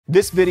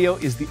This video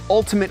is the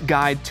ultimate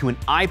guide to an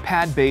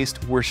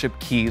iPad-based worship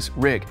keys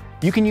rig.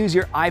 You can use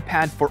your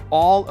iPad for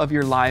all of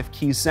your live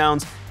keys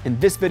sounds, and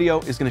this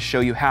video is going to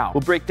show you how.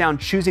 We'll break down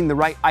choosing the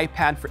right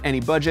iPad for any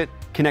budget,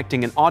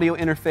 connecting an audio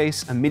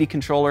interface, a MIDI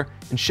controller,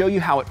 and show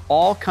you how it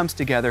all comes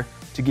together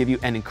to give you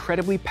an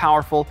incredibly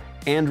powerful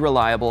and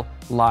reliable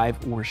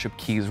live worship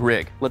keys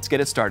rig. Let's get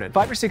it started.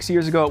 5 or 6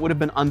 years ago, it would have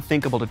been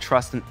unthinkable to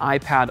trust an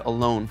iPad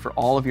alone for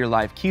all of your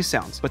live key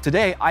sounds. But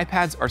today,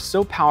 iPads are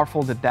so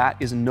powerful that that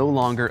is no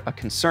longer a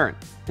concern.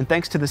 And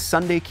thanks to the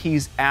Sunday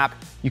Keys app,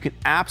 you can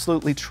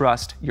absolutely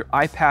trust your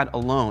iPad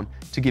alone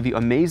to give you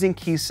amazing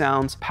key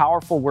sounds,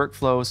 powerful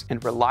workflows,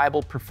 and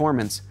reliable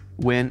performance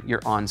when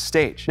you're on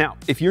stage. Now,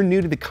 if you're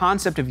new to the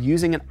concept of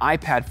using an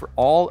iPad for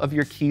all of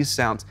your keys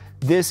sounds,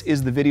 this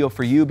is the video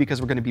for you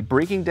because we're going to be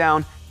breaking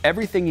down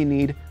everything you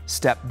need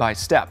step by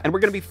step. And we're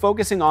going to be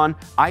focusing on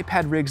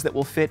iPad rigs that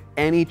will fit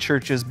any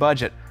church's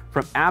budget,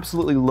 from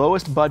absolutely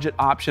lowest budget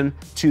option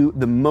to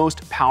the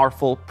most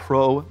powerful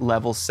pro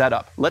level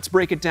setup. Let's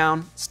break it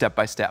down step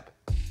by step.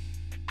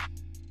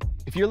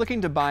 If you're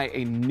looking to buy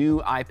a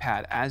new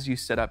iPad as you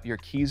set up your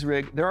keys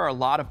rig, there are a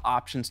lot of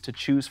options to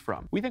choose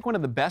from. We think one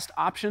of the best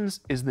options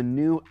is the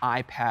new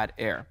iPad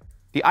Air.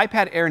 The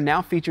iPad Air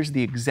now features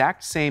the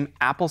exact same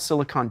Apple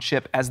Silicon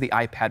chip as the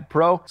iPad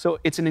Pro, so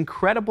it's an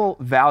incredible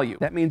value.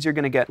 That means you're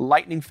going to get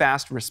lightning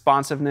fast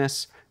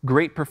responsiveness,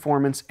 great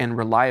performance, and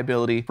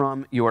reliability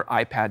from your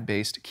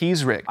iPad-based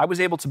keys rig. I was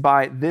able to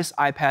buy this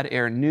iPad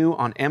Air new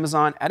on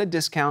Amazon at a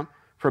discount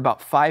for about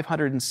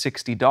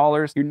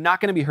 $560. You're not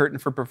going to be hurting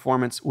for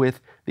performance with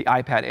the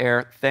iPad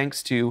Air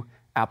thanks to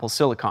Apple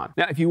Silicon.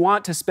 Now, if you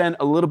want to spend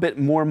a little bit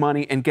more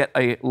money and get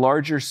a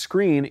larger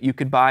screen, you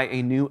could buy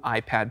a new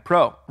iPad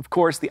Pro. Of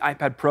course, the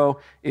iPad Pro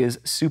is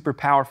super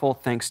powerful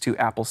thanks to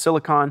Apple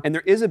Silicon, and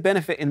there is a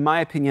benefit, in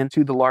my opinion,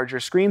 to the larger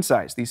screen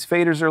size. These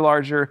faders are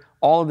larger,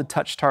 all of the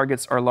touch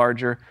targets are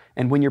larger,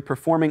 and when you're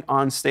performing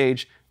on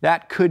stage,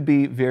 that could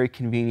be very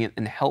convenient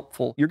and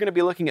helpful. You're going to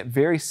be looking at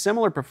very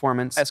similar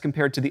performance as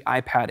compared to the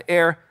iPad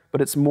Air, but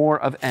it's more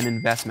of an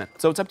investment.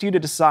 So it's up to you to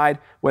decide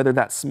whether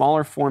that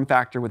smaller form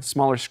factor with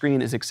smaller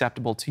screen is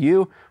acceptable to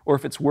you, or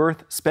if it's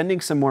worth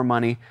spending some more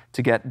money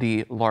to get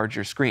the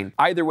larger screen.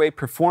 Either way,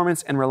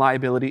 performance and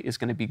reliability is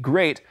going to be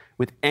great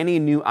with any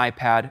new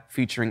iPad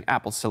featuring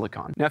Apple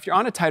Silicon. Now, if you're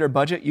on a tighter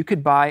budget, you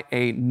could buy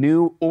a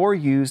new or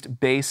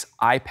used base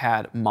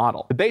iPad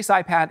model. The base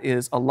iPad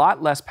is a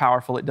lot less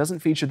powerful. It doesn't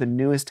feature the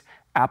newest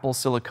Apple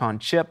Silicon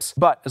chips,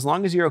 but as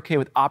long as you're okay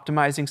with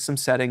optimizing some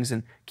settings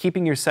and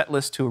keeping your set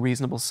list to a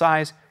reasonable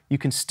size, you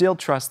can still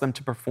trust them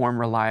to perform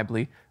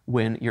reliably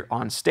when you're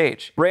on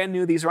stage. Brand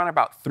new, these are on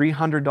about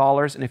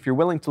 $300, and if you're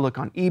willing to look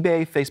on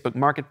eBay, Facebook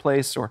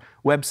Marketplace, or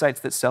websites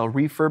that sell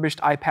refurbished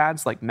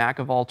iPads like Mac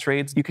of all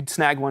trades, you could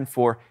snag one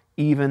for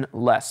even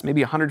less,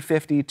 maybe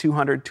 $150,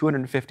 $200,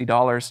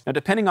 $250. Now,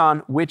 depending on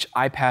which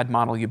iPad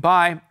model you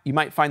buy, you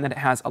might find that it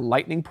has a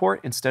Lightning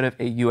port instead of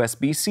a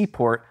USB-C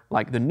port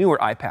like the newer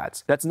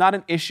iPads. That's not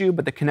an issue,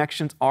 but the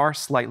connections are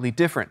slightly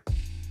different.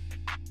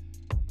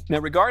 Now,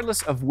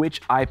 regardless of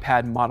which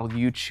iPad model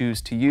you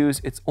choose to use,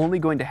 it's only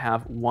going to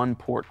have one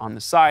port on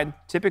the side,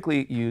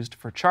 typically used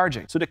for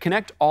charging. So to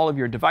connect all of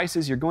your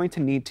devices, you're going to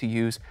need to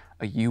use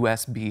a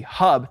USB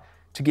hub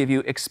to give you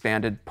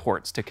expanded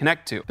ports to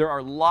connect to. There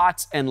are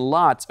lots and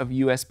lots of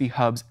USB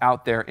hubs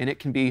out there, and it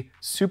can be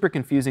super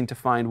confusing to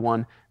find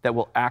one that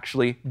will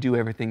actually do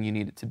everything you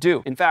need it to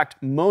do. In fact,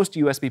 most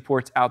USB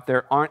ports out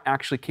there aren't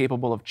actually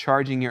capable of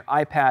charging your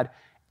iPad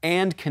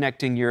and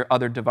connecting your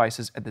other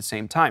devices at the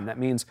same time. That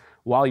means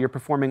while you're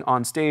performing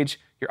on stage,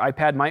 your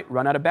iPad might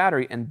run out of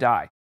battery and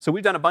die. So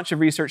we've done a bunch of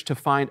research to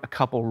find a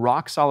couple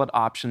rock-solid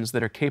options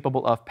that are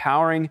capable of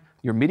powering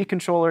your MIDI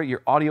controller,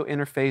 your audio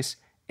interface,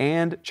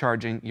 and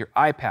charging your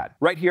iPad.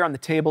 Right here on the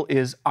table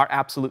is our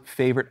absolute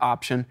favorite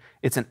option.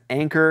 It's an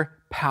Anker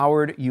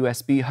powered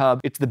USB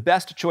hub. It's the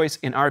best choice,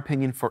 in our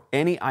opinion, for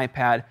any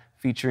iPad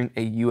featuring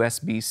a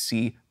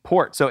USB-C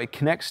port. So it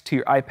connects to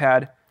your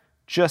iPad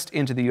just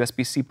into the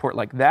USB-C port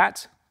like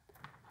that.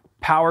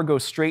 Power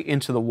goes straight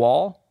into the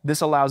wall.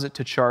 This allows it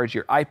to charge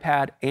your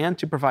iPad and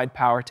to provide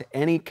power to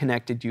any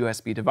connected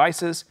USB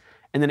devices.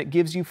 And then it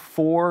gives you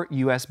 4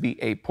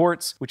 USB-A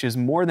ports, which is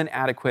more than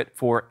adequate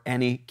for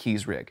any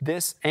keys rig.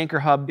 This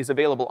Anker hub is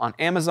available on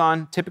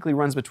Amazon, typically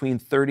runs between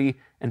 $30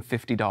 and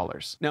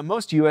 $50. Now,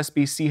 most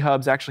USB-C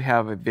hubs actually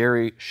have a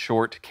very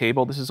short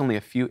cable. This is only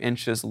a few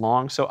inches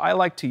long, so I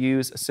like to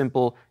use a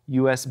simple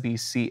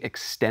USB-C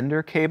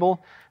extender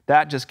cable.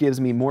 That just gives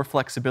me more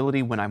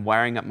flexibility when I'm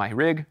wiring up my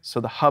rig,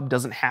 so the hub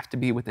doesn't have to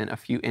be within a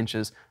few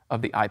inches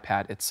of the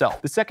iPad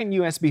itself. The second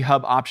USB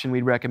hub option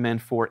we'd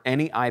recommend for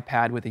any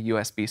iPad with a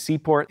USB-C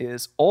port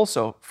is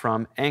also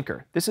from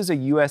Anker. This is a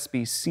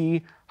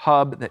USB-C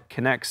hub that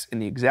connects in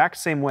the exact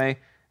same way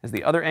as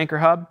the other Anker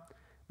hub,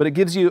 but it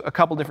gives you a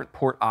couple different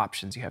port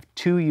options. You have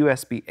 2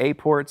 USB-A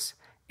ports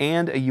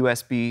and a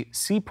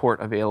USB-C port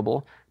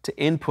available to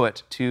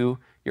input to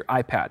your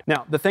iPad.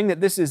 Now, the thing that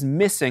this is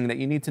missing that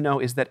you need to know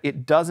is that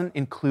it doesn't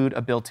include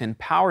a built-in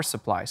power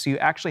supply. So you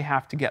actually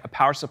have to get a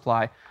power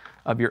supply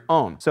of your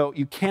own. So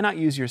you cannot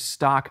use your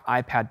stock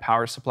iPad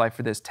power supply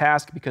for this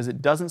task because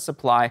it doesn't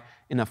supply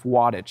enough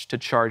wattage to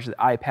charge the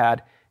iPad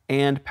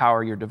and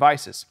power your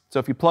devices. So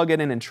if you plug it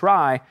in and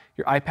try,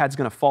 your iPad's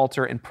going to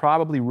falter and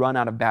probably run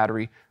out of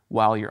battery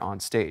while you're on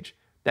stage.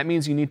 That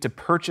means you need to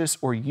purchase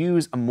or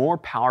use a more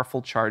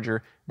powerful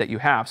charger that you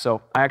have.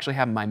 So I actually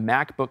have my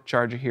MacBook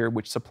charger here,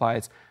 which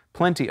supplies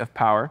plenty of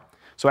power.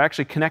 So I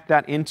actually connect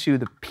that into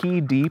the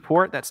PD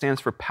port, that stands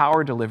for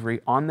power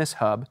delivery, on this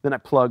hub. Then I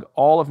plug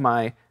all of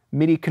my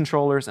MIDI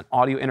controllers and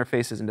audio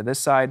interfaces into this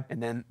side,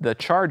 and then the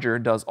charger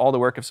does all the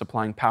work of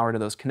supplying power to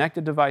those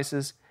connected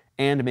devices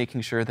and making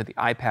sure that the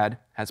iPad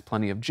has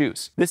plenty of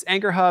juice. This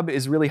Anker hub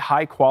is really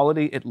high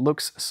quality. It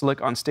looks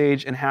slick on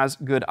stage and has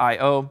good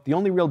I/O. The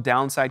only real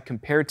downside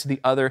compared to the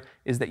other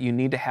is that you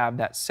need to have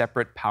that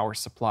separate power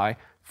supply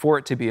for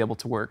it to be able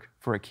to work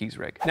for a keys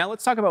rig. Now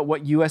let's talk about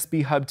what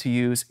USB hub to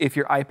use if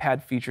your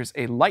iPad features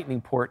a Lightning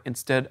port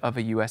instead of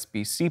a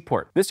USB-C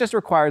port. This just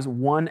requires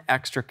one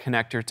extra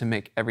connector to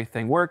make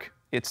everything work.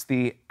 It's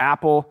the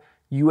Apple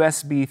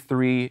USB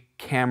 3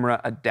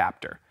 camera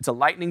adapter. It's a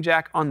lightning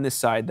jack on this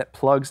side that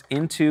plugs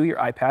into your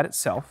iPad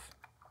itself.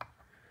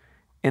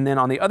 And then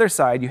on the other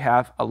side, you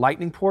have a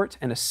lightning port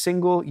and a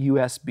single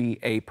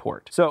USB-A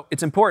port. So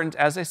it's important,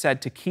 as I said,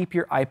 to keep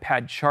your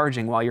iPad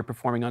charging while you're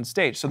performing on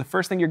stage. So the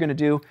first thing you're going to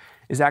do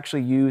is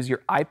actually use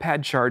your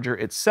iPad charger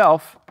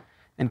itself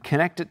and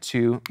connect it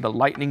to the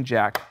lightning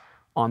jack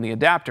on the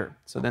adapter.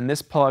 So then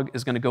this plug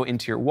is going to go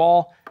into your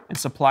wall and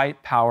supply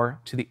power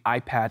to the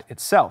iPad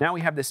itself. Now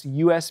we have this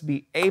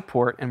USB-A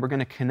port, and we're going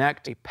to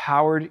connect a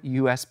powered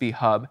USB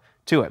hub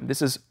to it.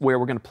 This is where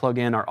we're going to plug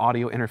in our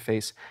audio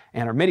interface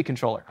and our MIDI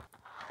controller.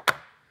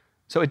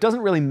 So it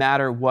doesn't really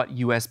matter what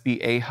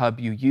USB-A hub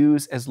you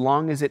use as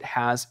long as it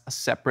has a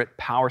separate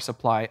power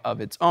supply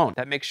of its own.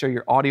 That makes sure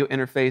your audio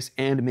interface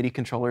and MIDI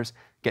controllers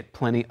get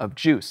plenty of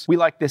juice. We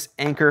like this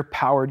Anker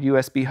powered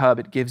USB hub.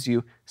 It gives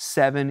you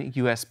 7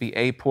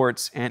 USB-A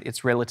ports and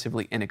it's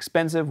relatively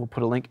inexpensive. We'll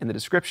put a link in the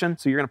description.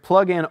 So you're gonna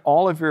plug in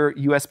all of your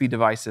USB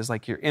devices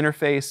like your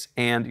interface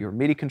and your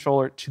MIDI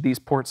controller to these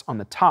ports on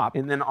the top.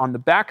 And then on the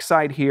back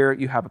side here,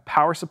 you have a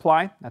power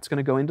supply that's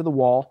gonna go into the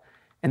wall.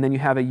 And then you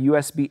have a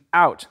USB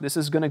out. This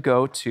is gonna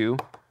go to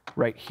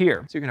right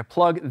here. So you're gonna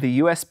plug the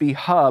USB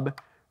hub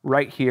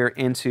right here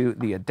into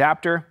the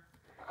adapter,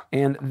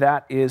 and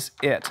that is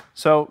it.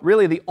 So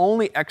really the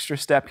only extra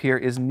step here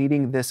is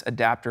needing this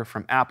adapter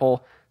from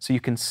Apple so you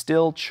can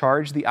still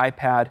charge the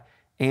iPad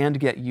and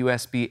get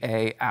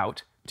USB-A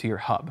out to your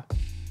hub.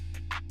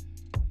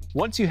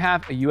 Once you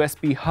have a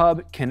USB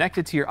hub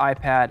connected to your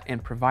iPad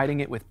and providing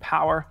it with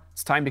power,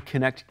 it's time to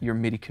connect your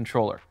MIDI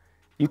controller.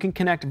 You can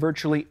connect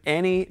virtually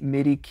any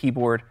MIDI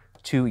keyboard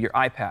to your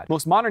iPad.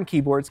 Most modern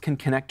keyboards can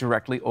connect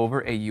directly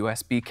over a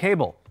USB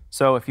cable.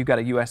 So if you've got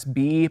a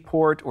USB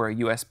port or a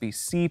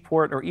USB-C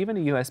port or even a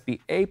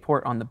USB-A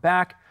port on the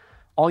back,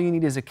 all you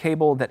need is a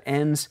cable that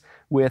ends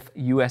with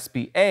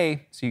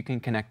USB-A so you can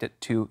connect it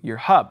to your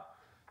hub.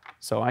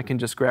 So I can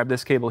just grab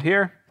this cable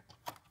here,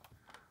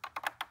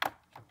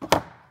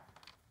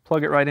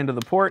 plug it right into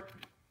the port,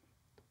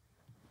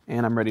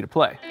 and I'm ready to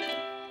play.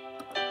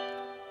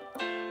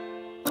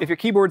 If your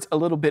keyboard's a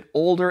little bit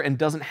older and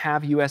doesn't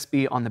have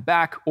USB on the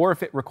back, or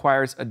if it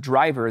requires a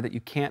driver that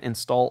you can't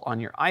install on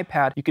your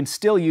iPad, you can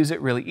still use it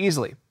really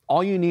easily.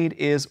 All you need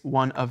is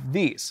one of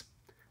these.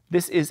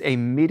 This is a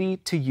MIDI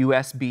to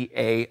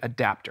USB-A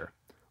adapter.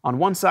 On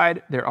one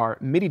side, there are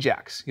MIDI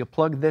jacks. You'll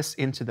plug this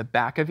into the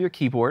back of your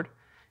keyboard,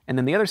 and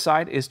then the other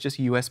side is just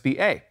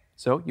USB-A.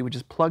 So you would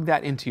just plug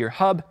that into your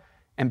hub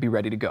and be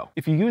ready to go.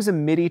 If you use a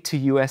MIDI to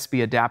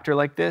USB adapter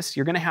like this,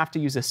 you're gonna have to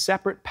use a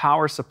separate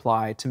power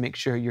supply to make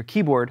sure your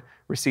keyboard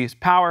receives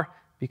power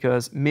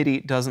because MIDI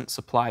doesn't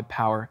supply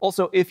power.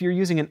 Also, if you're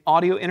using an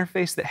audio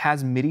interface that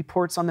has MIDI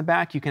ports on the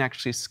back, you can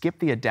actually skip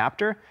the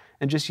adapter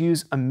and just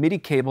use a MIDI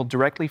cable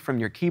directly from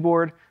your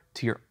keyboard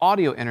to your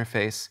audio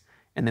interface,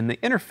 and then the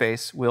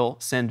interface will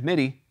send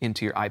MIDI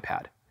into your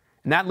iPad.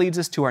 And that leads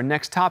us to our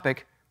next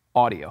topic,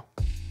 audio.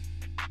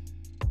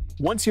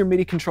 Once your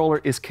MIDI controller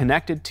is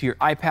connected to your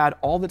iPad,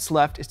 all that's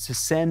left is to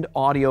send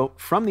audio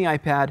from the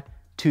iPad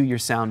to your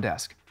sound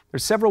desk.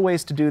 There's several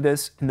ways to do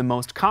this, and the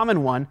most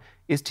common one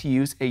is to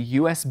use a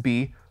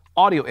USB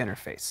audio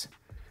interface,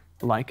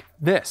 like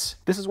this.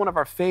 This is one of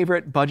our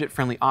favorite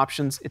budget-friendly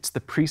options. It's the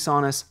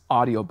PreSonus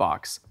Audio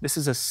Box. This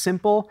is a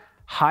simple,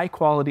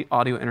 high-quality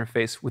audio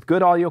interface with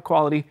good audio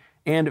quality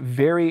and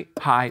very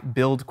high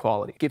build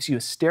quality. It gives you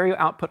a stereo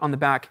output on the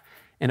back,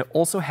 and it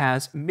also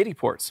has MIDI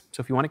ports. So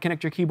if you want to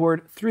connect your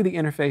keyboard through the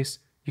interface,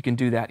 you can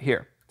do that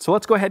here. So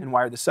let's go ahead and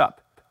wire this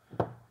up.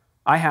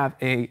 I have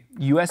a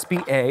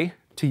USB-A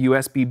to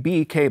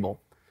USB-B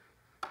cable.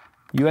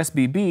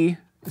 USB-B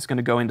is going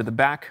to go into the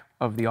back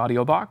of the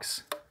audio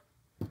box,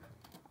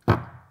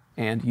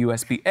 and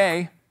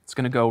USB-A is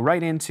going to go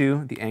right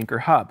into the Anker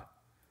hub.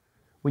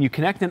 When you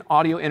connect an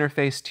audio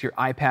interface to your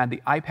iPad,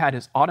 the iPad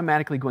is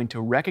automatically going to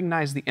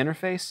recognize the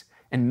interface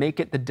and make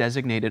it the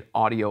designated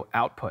audio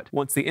output.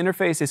 Once the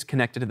interface is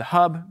connected to the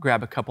hub,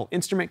 grab a couple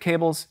instrument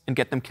cables and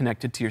get them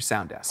connected to your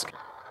sound desk.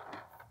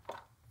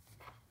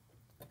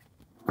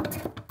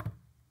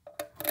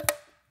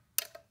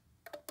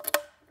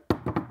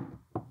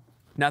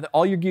 Now that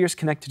all your gear is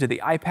connected to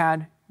the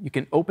iPad, you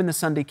can open the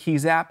Sunday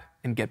Keys app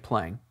and get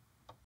playing.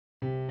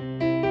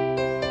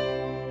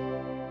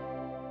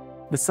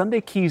 The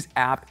Sunday Keys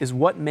app is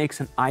what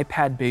makes an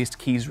iPad-based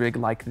keys rig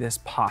like this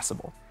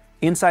possible.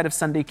 Inside of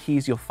Sunday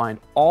Keys, you'll find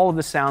all of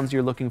the sounds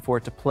you're looking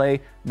for to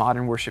play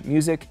modern worship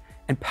music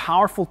and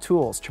powerful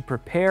tools to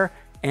prepare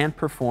and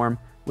perform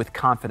with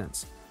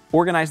confidence.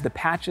 Organize the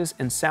patches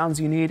and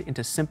sounds you need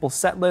into simple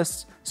set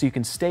lists so you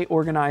can stay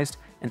organized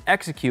and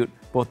execute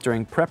both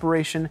during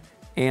preparation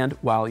and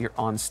while you're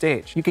on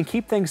stage. You can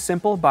keep things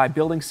simple by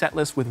building set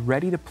lists with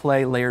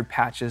ready-to-play layered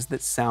patches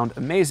that sound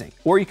amazing.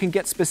 Or you can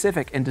get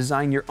specific and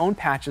design your own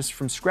patches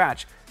from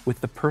scratch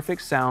with the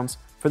perfect sounds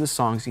for the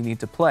songs you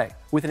need to play.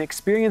 With an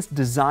experience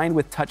designed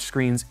with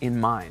touchscreens in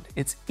mind,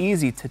 it's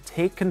easy to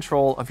take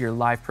control of your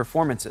live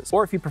performances.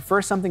 Or if you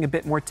prefer something a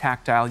bit more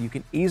tactile, you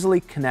can easily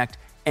connect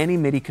any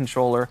MIDI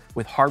controller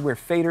with hardware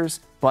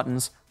faders,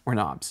 buttons, or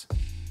knobs.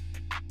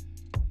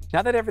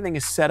 Now that everything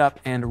is set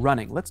up and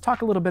running, let's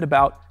talk a little bit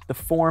about the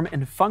form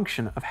and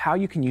function of how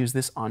you can use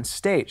this on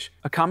stage.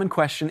 A common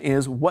question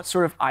is, what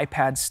sort of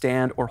iPad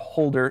stand or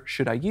holder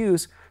should I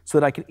use so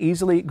that I can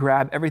easily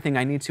grab everything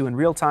I need to in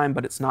real time,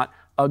 but it's not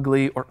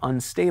ugly or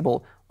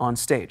unstable on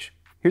stage?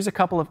 Here's a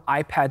couple of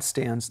iPad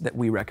stands that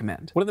we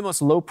recommend. One of the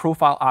most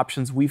low-profile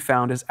options we've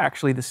found is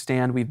actually the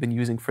stand we've been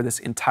using for this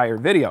entire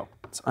video.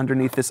 It's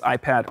underneath this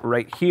iPad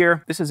right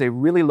here. This is a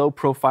really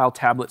low-profile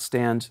tablet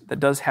stand that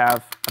does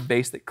have a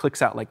base that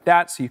clicks out like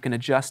that, so you can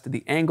adjust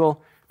the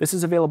angle. This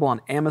is available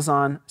on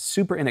Amazon,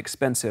 super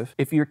inexpensive.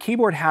 If your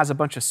keyboard has a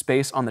bunch of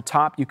space on the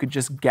top, you could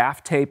just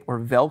gaff tape or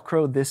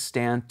Velcro this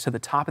stand to the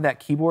top of that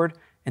keyboard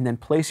and then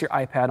place your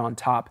iPad on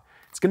top.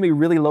 It's gonna be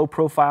really low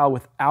profile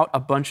without a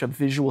bunch of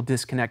visual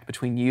disconnect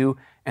between you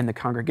and the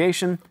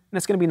congregation, and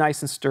it's gonna be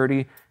nice and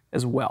sturdy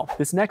as well.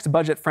 This next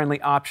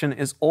budget-friendly option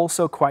is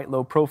also quite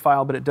low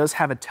profile, but it does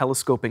have a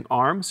telescoping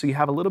arm, so you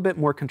have a little bit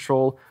more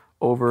control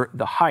over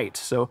the height.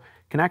 So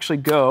you can actually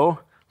go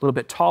a little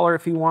bit taller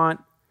if you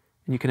want,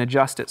 and you can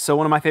adjust it. So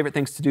one of my favorite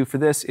things to do for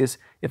this is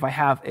if I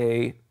have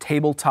a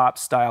tabletop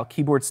style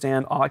keyboard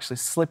stand, I'll actually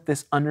slip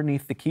this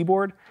underneath the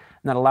keyboard,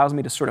 and that allows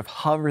me to sort of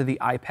hover the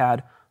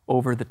iPad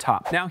over the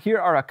top. Now here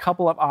are a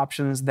couple of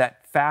options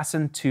that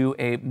fasten to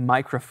a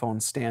microphone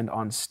stand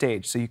on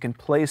stage. So you can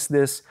place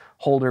this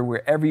holder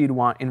wherever you'd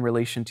want in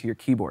relation to your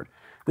keyboard.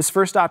 This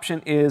first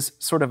option is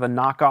sort of a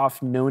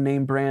knockoff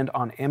no-name brand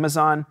on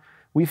Amazon.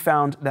 We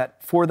found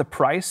that for the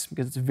price,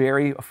 because it's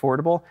very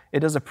affordable, it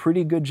does a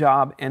pretty good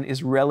job and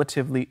is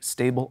relatively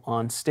stable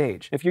on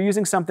stage. If you're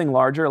using something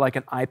larger like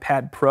an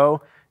iPad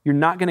Pro, you're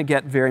not going to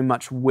get very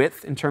much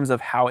width in terms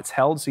of how it's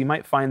held, so you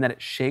might find that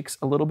it shakes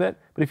a little bit.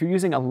 But if you're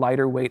using a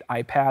lighter weight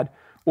iPad,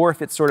 or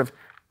if it's sort of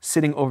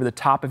sitting over the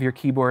top of your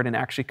keyboard and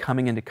actually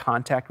coming into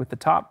contact with the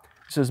top,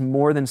 this is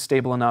more than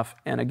stable enough,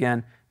 and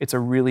again, it's a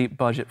really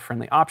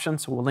budget-friendly option,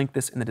 so we'll link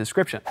this in the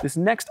description. This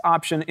next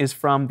option is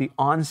from the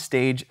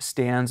OnStage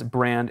Stands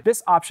brand.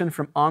 This option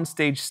from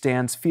OnStage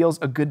Stands feels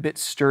a good bit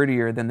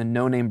sturdier than the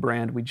no-name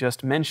brand we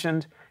just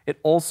mentioned. It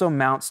also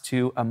mounts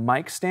to a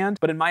mic stand,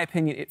 but in my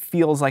opinion, it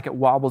feels like it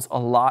wobbles a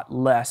lot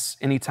less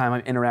anytime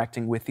I'm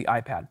interacting with the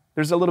iPad.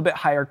 There's a little bit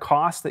higher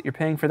cost that you're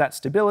paying for that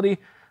stability,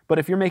 but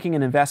if you're making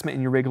an investment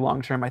in your rig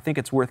long-term, I think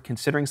it's worth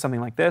considering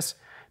something like this.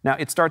 Now,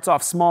 it starts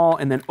off small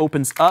and then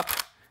opens up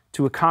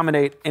to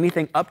accommodate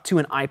anything up to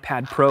an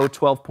iPad Pro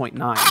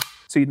 12.9.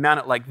 So you'd mount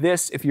it like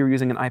this if you're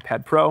using an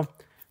iPad Pro.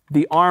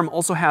 The arm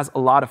also has a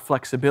lot of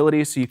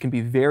flexibility, so you can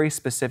be very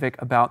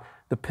specific about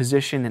the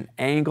position and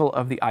angle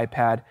of the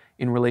iPad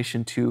in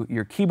relation to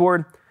your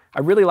keyboard.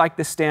 I really like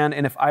this stand,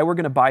 and if I were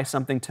gonna buy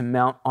something to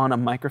mount on a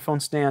microphone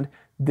stand,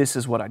 this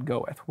is what I'd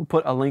go with. We'll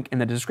put a link in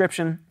the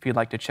description if you'd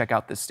like to check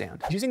out this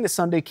stand. Using the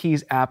Sunday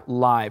Keys app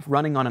live,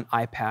 running on an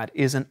iPad,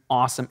 is an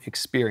awesome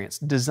experience,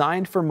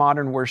 designed for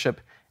modern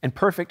worship and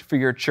perfect for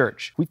your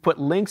church. We've put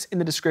links in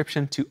the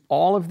description to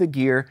all of the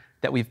gear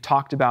that we've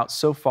talked about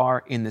so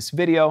far in this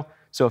video.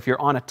 So if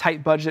you're on a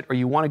tight budget or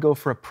you want to go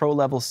for a pro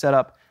level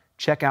setup,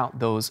 check out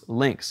those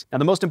links. Now,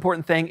 the most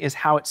important thing is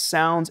how it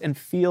sounds and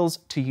feels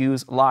to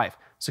use live.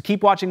 So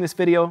keep watching this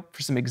video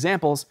for some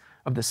examples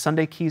of the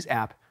Sunday Keys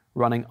app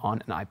running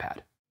on an iPad.